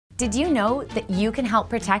Did you know that you can help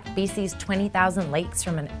protect BC's 20,000 lakes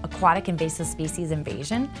from an aquatic invasive species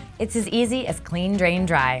invasion? It's as easy as clean, drain,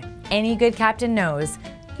 dry. Any good captain knows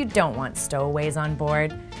you don't want stowaways on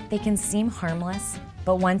board. They can seem harmless,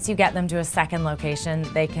 but once you get them to a second location,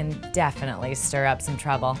 they can definitely stir up some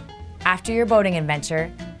trouble. After your boating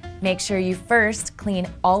adventure, make sure you first clean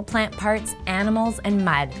all plant parts, animals, and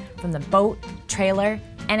mud from the boat, trailer,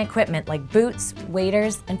 and equipment like boots,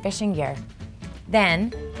 waders, and fishing gear.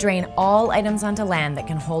 Then, drain all items onto land that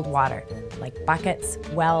can hold water, like buckets,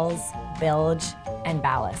 wells, bilge, and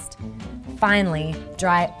ballast. Finally,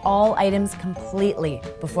 dry all items completely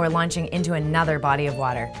before launching into another body of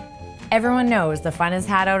water. Everyone knows the fun is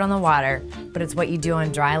had out on the water, but it's what you do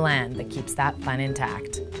on dry land that keeps that fun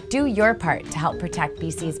intact. Do your part to help protect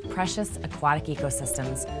BC's precious aquatic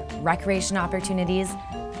ecosystems, recreation opportunities,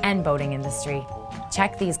 and boating industry.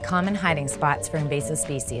 Check these common hiding spots for invasive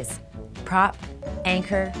species: prop,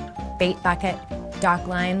 anchor, bait bucket, dock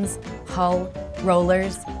lines, hull,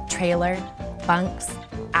 rollers, trailer, bunks,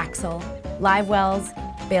 axle, live wells,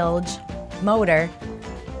 bilge, motor,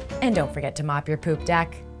 and don't forget to mop your poop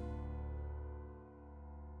deck.